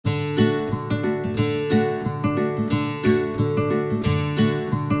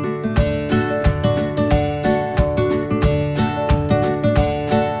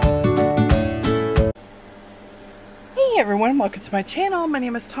everyone, welcome to my channel. My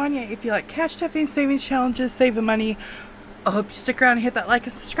name is Tanya. If you like cash stuffing, savings challenges, saving money, I hope you stick around and hit that like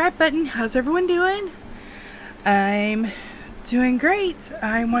and subscribe button. How's everyone doing? I'm doing great.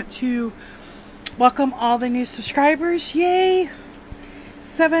 I want to welcome all the new subscribers. Yay!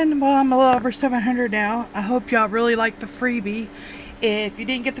 I'm a little over 700 now. I hope y'all really like the freebie. If you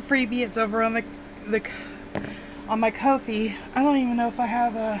didn't get the freebie, it's over on on my Ko-fi. I don't even know if I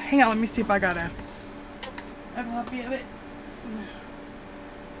have a, hang on, let me see if I got a copy of it.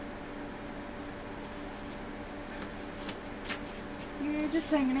 You're just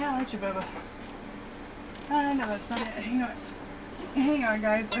hanging out, aren't you, Bubba? I know that's not it. Hang on,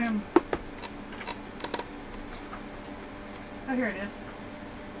 guys. Oh, here it is.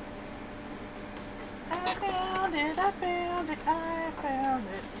 I found it. I found it. I found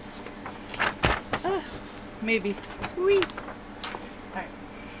it. Maybe. Whee! Alright.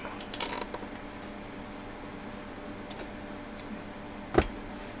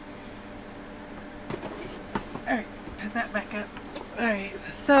 Alright, put that back up. Alright,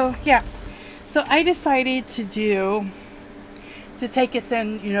 so yeah. So I decided to take us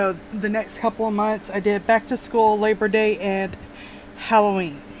in, you know, the next couple of months. I did back to school, Labor Day, and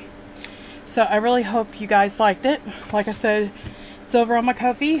Halloween. So I really hope you guys liked it. Like I said, it's over on my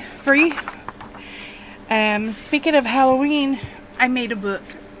Ko-fi, free. Speaking of Halloween, I made a book,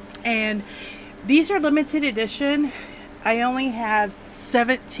 and these are limited edition. I only have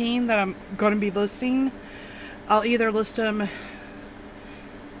 17 that I'm going to be listing. I'll either list them,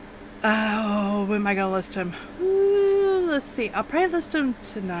 oh, when am I going to list them? Ooh, let's see, I'll probably list them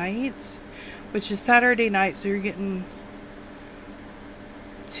tonight, which is Saturday night, so you're getting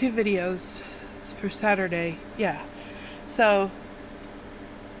 2 videos for Saturday. Yeah, so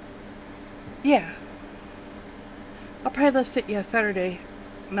yeah, I'll probably list it, yeah, Saturday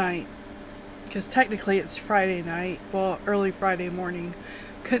night, because technically it's Friday night. Well, early Friday morning.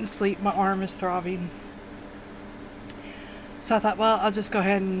 Couldn't sleep, my arm is throbbing. So I thought, well, I'll just go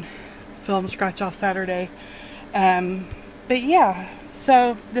ahead and film scratch off Saturday. But yeah,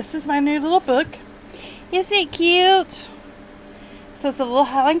 so this is my new little book. Isn't it cute? So it's a little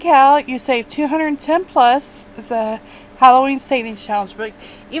Halloween cow. You save 210 plus. It's a Halloween savings challenge book.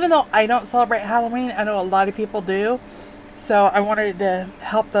 Even though I don't celebrate Halloween, I know a lot of people do. So I wanted to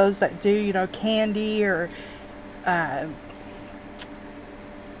help those that do, you know, candy or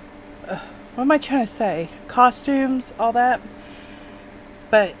what am I trying to say? Costumes, all that.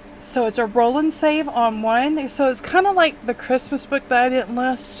 But so it's a roll and save on one. So it's kind of like the Christmas book that I didn't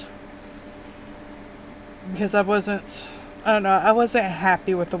list because I wasn't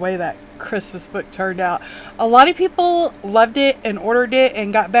happy with the way that Christmas book turned out. A lot of people loved it and ordered it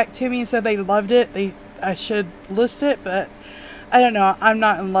and got back to me and said they loved it. I should list it, but I don't know. I'm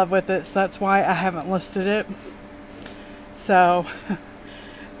not in love with it, so that's why I haven't listed it. So,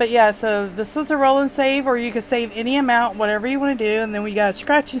 but yeah, so this was a roll and save, or you could save any amount, whatever you want to do, and then we got a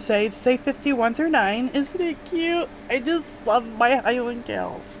scratch and save 51 through 9. Isn't it cute? I just love my Highland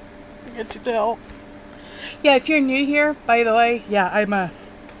cows. Can't you tell? Yeah, if you're new here, by the way, yeah,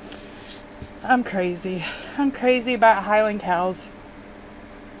 I'm crazy. I'm crazy about Highland cows.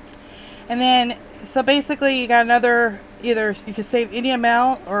 And then, so basically you got another, either you can save any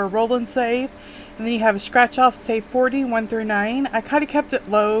amount or roll and save. And then you have a scratch off, save 40, 1 through 9. I kind of kept it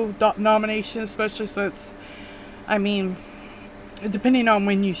low nomination, especially since, I mean, depending on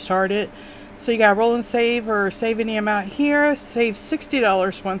when you start it. So you got roll and save or save any amount here. Save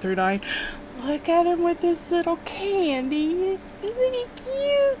 $60, 1 through 9. Look at him with this little candy. Isn't he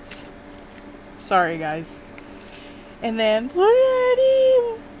cute? Sorry, guys. And then, look at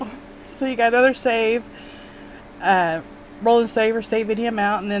him. So you got another save. Roll and save or save any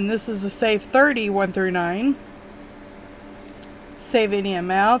amount. And then this is a save 30, 1 through 9. Save any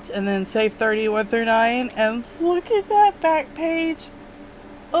amount. And then save 30, 1 through 9. And look at that back page.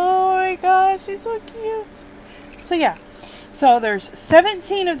 Oh my gosh, he's so cute. So yeah. So there's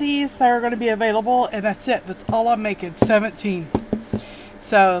 17 of these that are going to be available, and that's it. That's all I'm making, 17.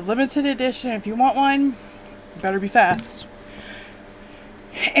 So limited edition. If you want one, you better be fast.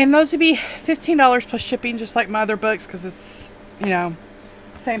 And those would be $15 plus shipping, just like my other books, because it's, you know,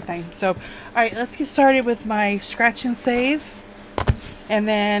 same thing. So, all right, let's get started with my scratch and save. And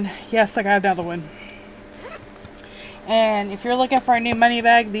then, yes, I got another one. And if you're looking for a new money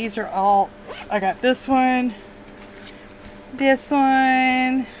bag, these are all, I got this one,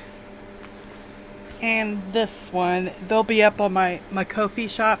 and this one. They'll be up on my Ko-fi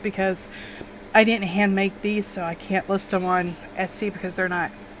shop because I didn't hand make these, so I can't list them on Etsy because they're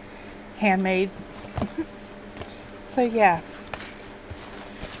not handmade. So yeah.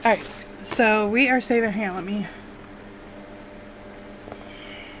 Alright, so we are saving, hang on, let me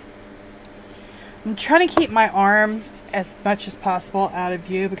I'm trying to keep my arm as much as possible out of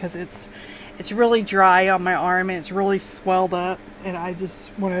view because it's really dry on my arm and it's really swelled up, and I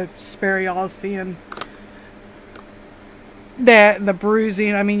just want to spare y'all seeing that the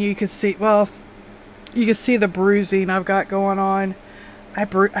bruising. I mean, you can see, well, you can see the bruising I've got going on. I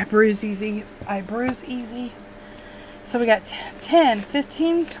bruise easy. I bruise easy. So we got 10,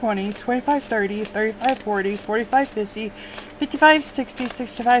 15, 20, 25, 30, 35, 40, 45, 50, 55, 60,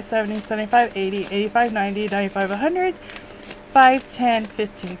 65, 70, 75, 80, 85, 90, 95, 100, 5, 10,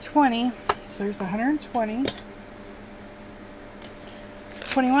 15, 20. So there's 120.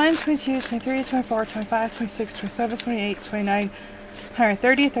 21, 22, 23, 24, 25, 26, 27, 28, 29,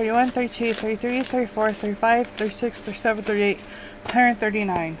 130, 31, 32, 33, 34, 35, 36, 37, 38,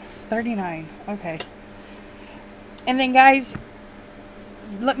 139. 39. Okay. And then guys,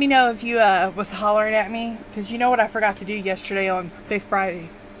 let me know if you was hollering at me, because you know what I forgot to do yesterday on Faith Friday.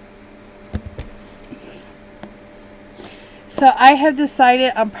 So I have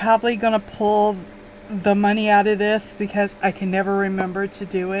decided I'm probably going to pull the money out of this because I can never remember to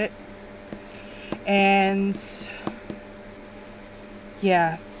do it. And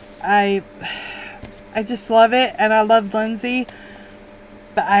yeah, I just love it, and I love Lindsay,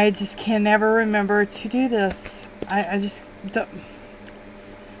 but I just can never remember to do this. I just don't,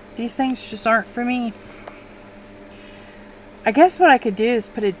 these things just aren't for me. I guess what I could do is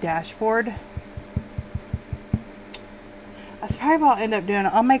put a dashboard. That's probably what I'll end up doing.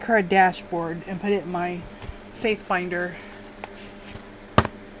 I'll make her a dashboard and put it in my faith binder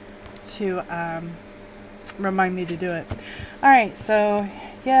to remind me to do it. Alright, so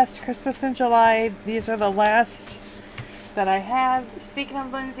yes, Christmas in July. These are the last that I have. Speaking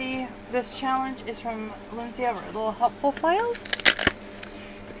of Lindsay, this challenge is from Lindsay over at Little Helpful Files.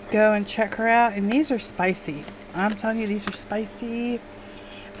 Go and check her out. And these are spicy. I'm telling you, these are spicy.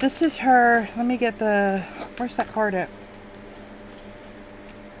 This is her, let me get the, where's that card at?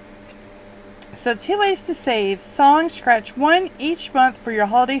 So 2 ways to save. Song, scratch 1 each month for your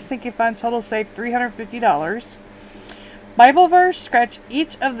holiday sinking fund. Total save $350. Bible verse, scratch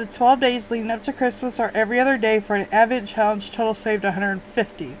each of the 12 days leading up to Christmas or every other day for an Advent challenge. Total saved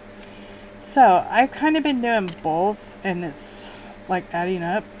 $150. So I've kind of been doing both, and it's like adding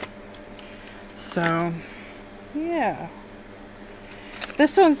up. So yeah,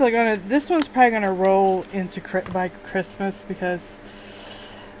 this one's probably gonna roll into by Christmas because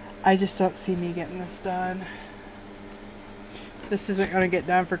I just don't see me getting this done. This isn't going to get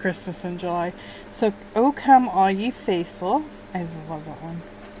done for Christmas in July. So, Oh Come All Ye Faithful. I love that one.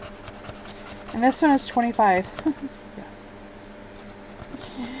 And this one is 25.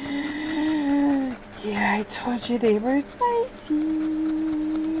 Yeah. Yeah, I told you they were spicy.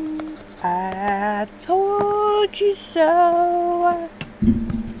 I told you so.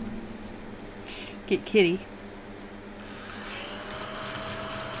 Get Kitty.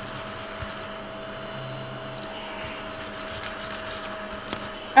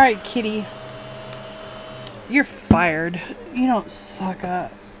 Alright, Kitty. You're fired. You don't suck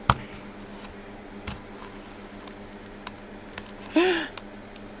up.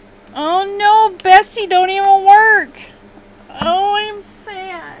 Oh no, Bessie don't even work. Oh, I'm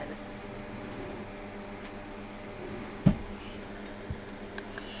sad.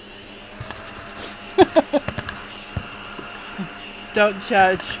 Don't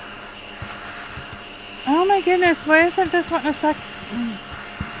judge. Oh my goodness, why isn't this one a second?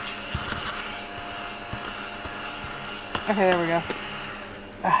 Okay, there we go.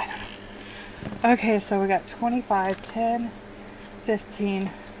 I don't know. Okay, so we got 25, 10, 15,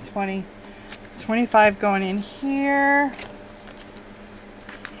 20, 25 going in here.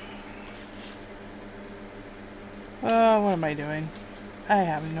 Oh, what am I doing? I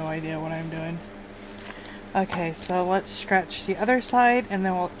have no idea what I'm doing. Okay, so let's scratch the other side and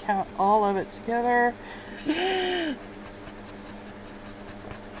then we'll count all of it together.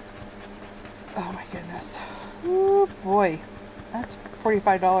 Oh my goodness. Oh boy, that's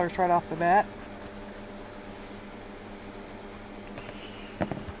 $45 right off the bat.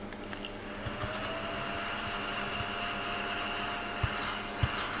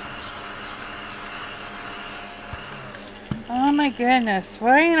 Oh my goodness,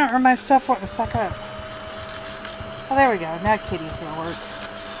 why aren't my stuff wanting to suck up? Oh, there we go. Now Kitty's gonna work.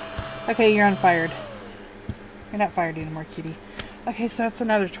 Okay, you're unfired. You're not fired anymore, Kitty. Okay, so it's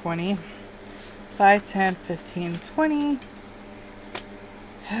another 20. 5, 10, 15, 20.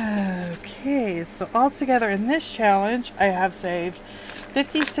 Okay, so all together in this challenge, I have saved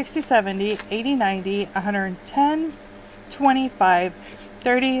 50, 60, 70, 80, 90, 110, 25,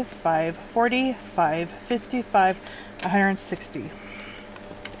 35, 45, 55, 160.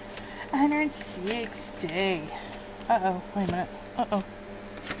 160. Uh-oh, wait a minute. Uh-oh.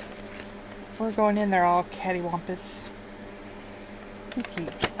 We're going in there all cattywampus.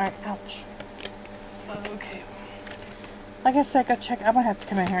 Alright, ouch. Okay. Like I said, go check. I'm gonna have to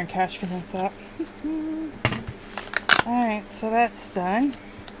come in here and cash condense that. Alright, so that's done.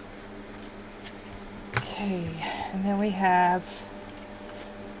 Okay, and then we have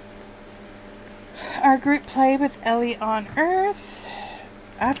our group play with Ellie on Earth.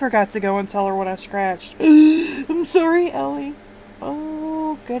 I forgot to go and tell her what I scratched. I'm sorry, Ellie.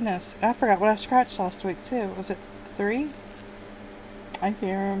 Oh, goodness. I forgot what I scratched last week, too. Was it 3? I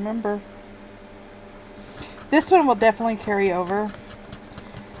can't remember. This one will definitely carry over.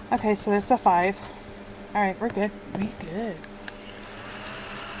 Okay, so that's a 5. Alright, we're good. We're good.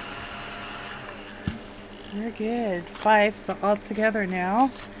 We're good. 5, so all together now,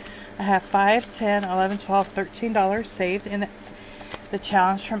 I have $5, $10, $11, $12, $13 saved in the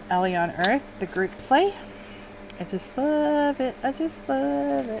challenge from Ellie on Earth, the group play. I just love it. I just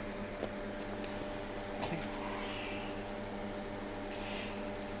love it. Okay.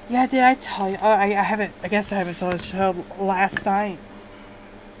 Yeah, did I tell you? Oh, I haven't. I guess I haven't told the show last night.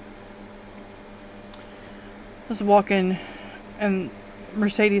 I was walking, and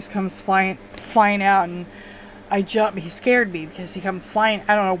Mercedes comes flying out, and I jumped. He scared me because he comes flying.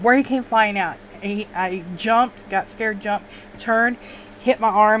 I don't know where he came flying out. I jumped, got scared, jumped, turned, hit my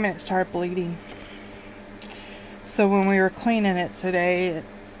arm, and it started bleeding. So when we were cleaning it today,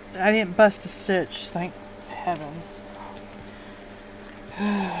 I didn't bust a stitch, thank heavens.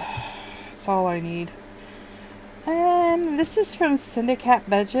 That's all I need. This is from Syndicate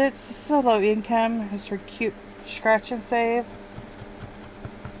Budgets. This is a low income. It's her cute scratch and save.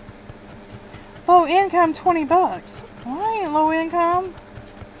 Low income, 20 bucks. I ain't low income.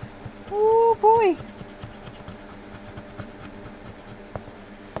 Oh boy.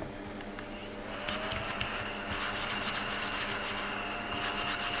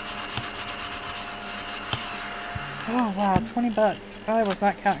 Oh wow, 20 bucks. I was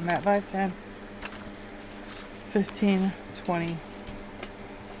not counting that. 5, 10, 15, 20.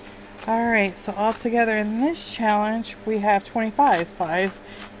 Alright, so all together in this challenge we have 25. 5,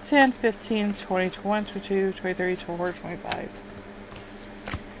 10, 15, 20, 21, 22, 23, 24, 25.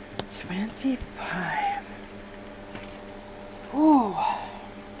 25. Ooh.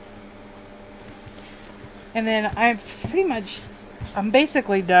 And then I'm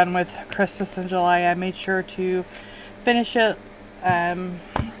basically done with Christmas in July. I made sure to finish it.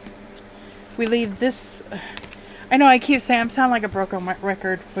 We leave this. I know I keep saying I'm sounding like a broken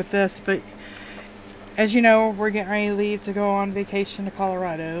record with this, but as you know, we're getting ready to leave to go on vacation to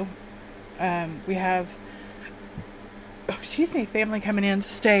Colorado. We have, family coming in to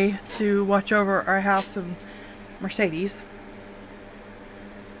stay to watch over our house and Mercedes.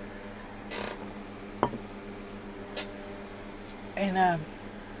 And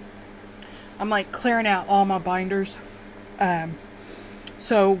I'm like clearing out all my binders.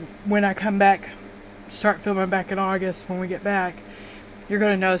 So when I come back, start filming back in August, when we get back, you're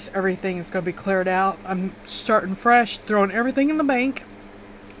going to notice everything is going to be cleared out. I'm starting fresh, throwing everything in the bank,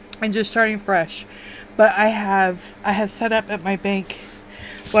 and just starting fresh. But I have set up at my bank,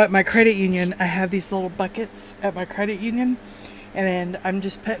 well, at my credit union, I have these little buckets at my credit union, and then I'm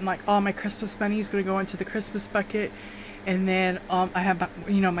just putting like all my Christmas money is going to go into the Christmas bucket, and then I have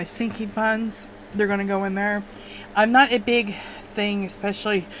my, my sinking funds. They're going to go in there. I'm not a big thing,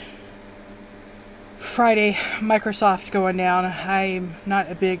 especially Friday, Microsoft going down. I'm not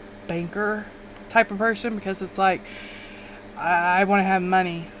a big banker type of person because it's like I want to have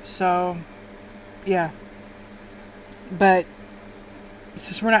money. So yeah, but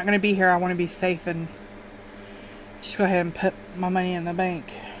since we're not going to be here, I want to be safe and just go ahead and put my money in the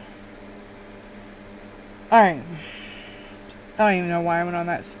bank. Alright, I don't even know why I went on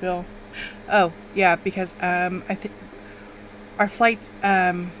that spill. Oh yeah, because I think our flights,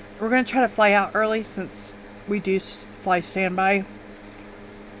 we're going to try to fly out early since we do fly standby.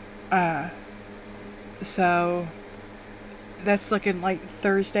 So that's looking like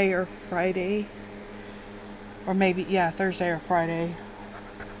Thursday or Friday. Or maybe, yeah, Thursday or Friday.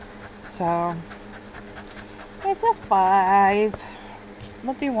 So it's a 5.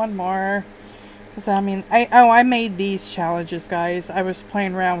 We'll do one more. Because I mean, I made these challenges, guys. I was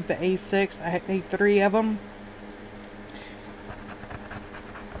playing around with the A6. I made 3 of them.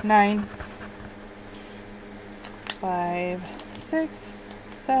 9, 5, 6,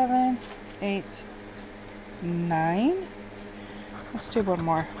 7, 8, 9. Let's do one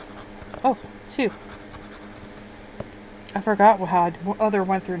more. Oh, 2. I forgot how other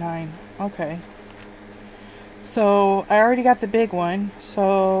 1 through 9. Okay. So I already got the big one.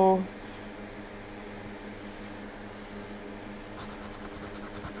 So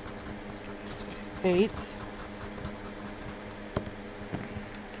 8,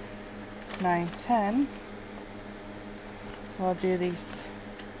 9, 10. We'll do these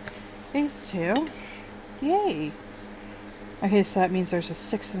two. Yay! Okay, so that means there's a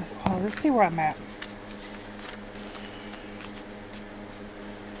 6 in the, well, let's see where I'm at.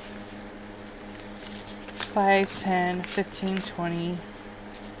 Five, 10, 15, 20,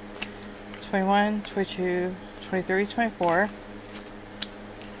 21, 22, 23, 24,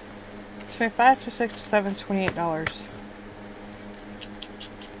 25, 26, 27, $28.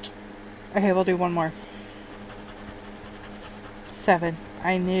 Okay, we'll do one more. 7.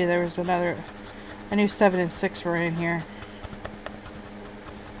 I knew there was another. I knew 7 and 6 were in here.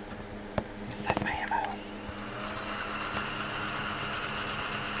 Because that's my ammo.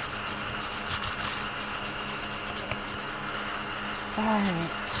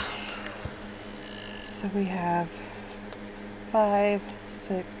 Alright. So we have 5,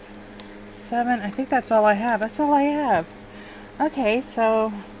 6, 7. I think that's all I have. That's all I have. Okay,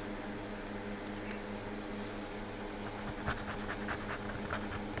 so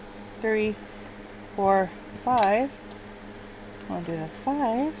 3, 4, 5. I'll do the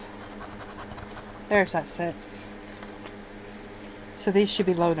 5. There's that 6. So these should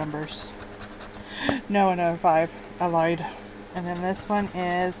be low numbers. No, another 5. I lied. And then this one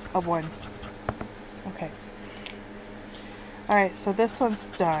is a 1. Okay. Alright, so this one's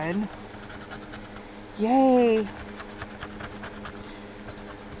done. Yay!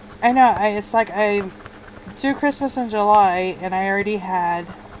 I know, it's like I do Christmas in July and I already had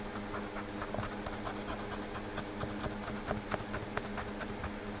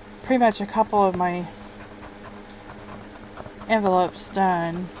pretty much a couple of my envelopes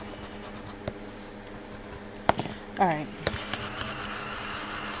done. Alright.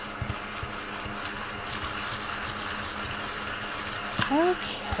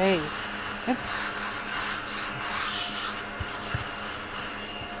 Okay. Yep.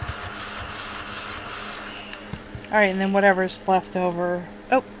 Alright, and then whatever's left over.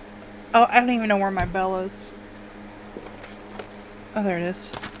 Oh, I don't even know where my bell is. Oh, there it is.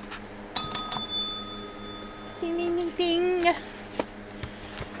 Ding, ding, ding, ding.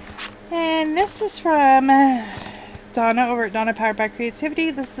 And this is from Donna over at Donna Powered by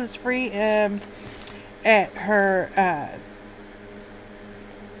Creativity. This is free at her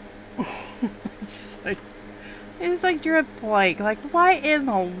it's like drew a blank. Like, what in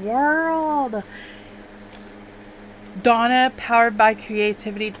the world? Donna Powered by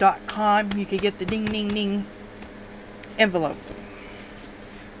Creativity.com. You could get the ding ding ding envelope.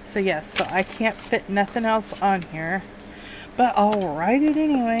 So yes, so I can't fit nothing else on here, but I'll write it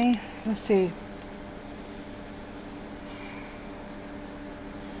anyway. Let's see.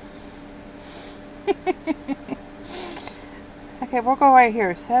 Okay, we'll go right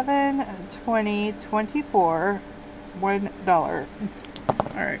here. 7, 20, 24, $1.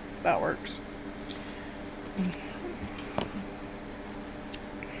 Alright, that works.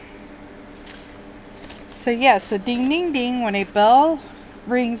 So yeah, so ding ding ding, when a bell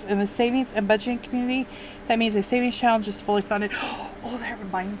rings in the savings and budgeting community, that means a savings challenge is fully funded. Oh, that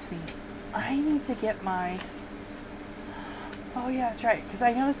reminds me. I need to get my... Oh yeah, that's right. Because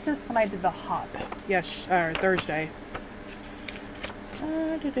I noticed this when I did the hop. Yes, Thursday.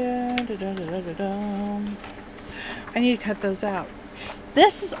 I need to cut those out.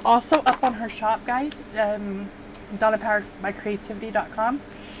 This is also up on her shop, guys. Donna Powered by Creativity.com.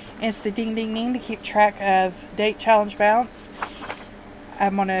 And it's the ding ding ding to keep track of date challenge bounce.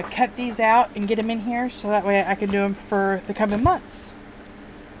 I'm going to cut these out and get them in here so that way I can do them for the coming months.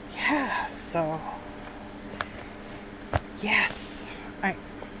 Yeah, so yes. Alright.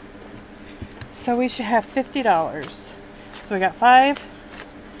 So we should have $50. So we got 5,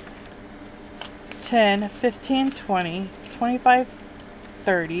 10, 15, 20, 25,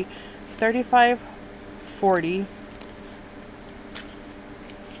 30, 35, 40,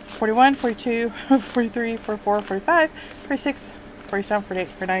 41, 42, 43, 44, 45, 46, 47, 48,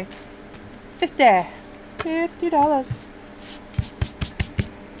 49, 50. $50.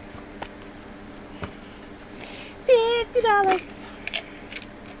 $50.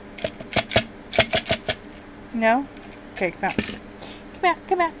 No? Okay, come out. Come out,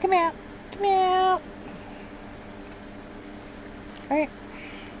 come out, come out. Come out. Alright.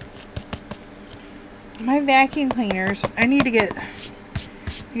 My vacuum cleaners, I need to get...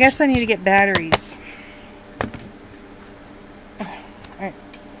 I guess I need to get batteries. Alright.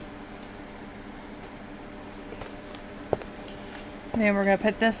 And then we're going to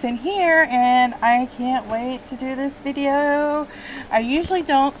put this in here, and I can't wait to do this video. I usually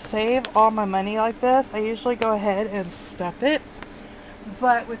don't save all my money like this. I usually go ahead and stuff it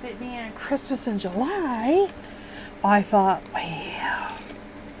But with it being Christmas in July, I thought, well,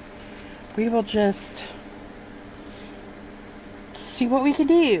 we will just see what we can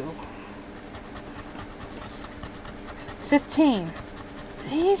do. 15.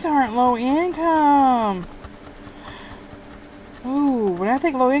 These aren't low income. Ooh, when I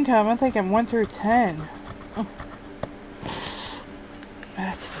think low income, I'm thinking 1 through 10. Oh.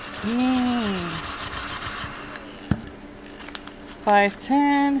 That's 15. 5,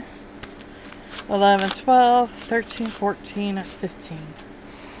 10, 11, 12, 13, 14, 15.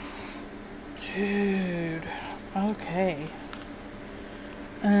 Dude. Okay.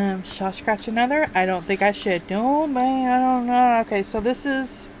 Shall I scratch another? I don't think I should. No, man, I don't know. Okay, so this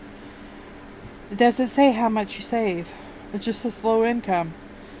is... It doesn't say how much you save. It just says low income.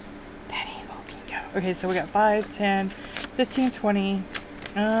 That ain't low income. Okay, so we got 5, 10, 15, 20.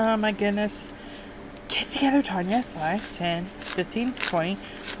 Oh, my goodness. Get together, Tanya. 5, 10, 15, 20,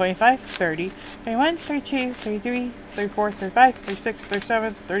 25, 30, 31, 32, 33, 34, 35, 36,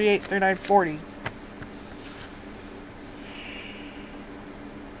 37, 38, 39, 40.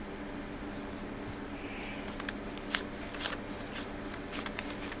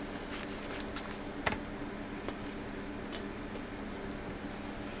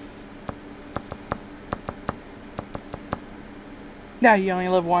 No, you only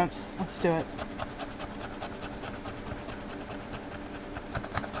live once. Let's do it.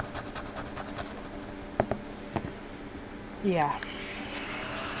 Yeah.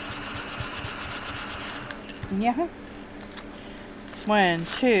 Yeah. 1,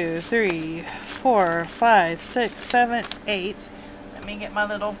 2, 3, 4, 5, 6, 7, 8. Let me get my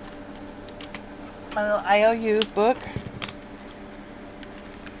little IOU book.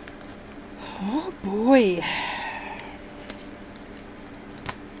 Oh boy.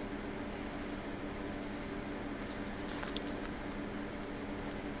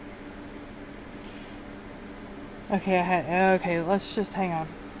 Okay, let's just hang on.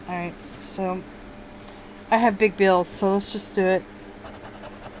 Alright, so I have big bills, so let's just do it.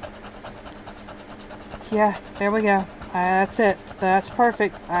 Yeah, there we go. That's it. That's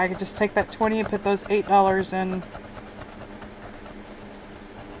perfect. I can just take that 20 and put those $8 in.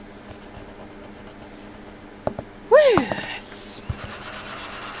 Woo!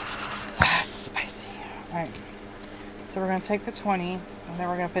 Spicy. Alright. So we're going to take the 20 and then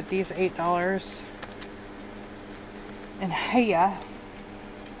we're going to put these $8 in here.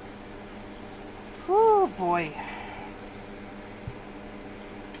 Oh boy.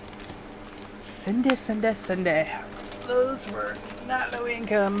 Cyndi. Those were not low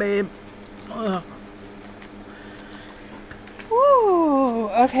income, babe. Ugh. Woo.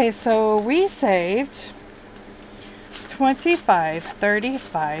 Okay, so we saved 25,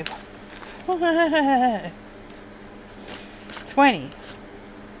 35,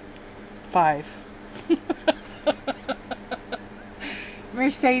 25.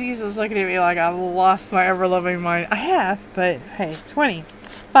 Mercedes is looking at me like I've lost my ever-loving mind. I have, but hey,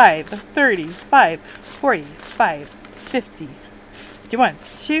 25, 35, 45, 50, 51,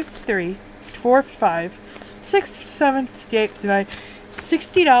 2, 3, 4, 5, 6, 7, 58, 59,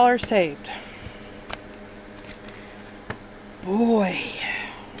 $60 saved. Boy.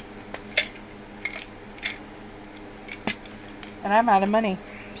 And I'm out of money.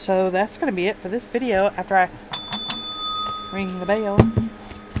 So that's going to be it for this video after I ring the bell.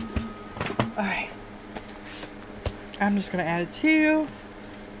 Alright. I'm just going to add $2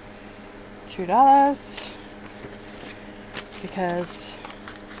 because,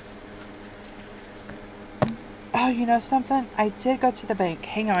 oh, you know something? I did go to the bank.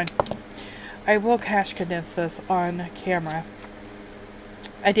 Hang on. I will cash condense this on camera.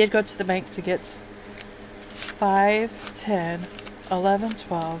 I did go to the bank to get 5, 10, 11,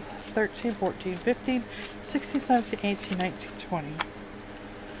 12, 13, 14, 15, 16, 17, 18, 19, 20.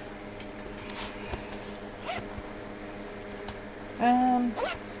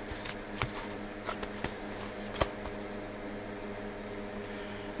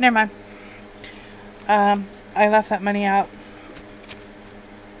 Never mind. I left that money out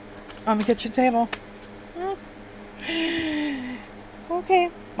on the kitchen table. Okay,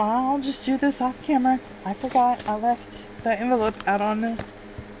 I'll just do this off camera. I forgot I left the envelope out on the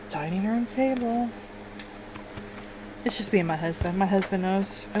dining room table. It's just me and my husband. My husband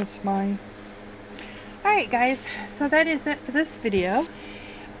knows it's mine. Alright guys, so that is it for this video.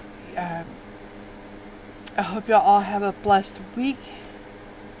 I hope y'all all have a blessed weekend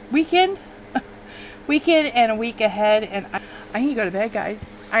and a week ahead, and I need to go to bed, guys.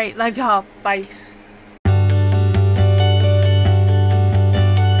 Alright, love y'all. Bye.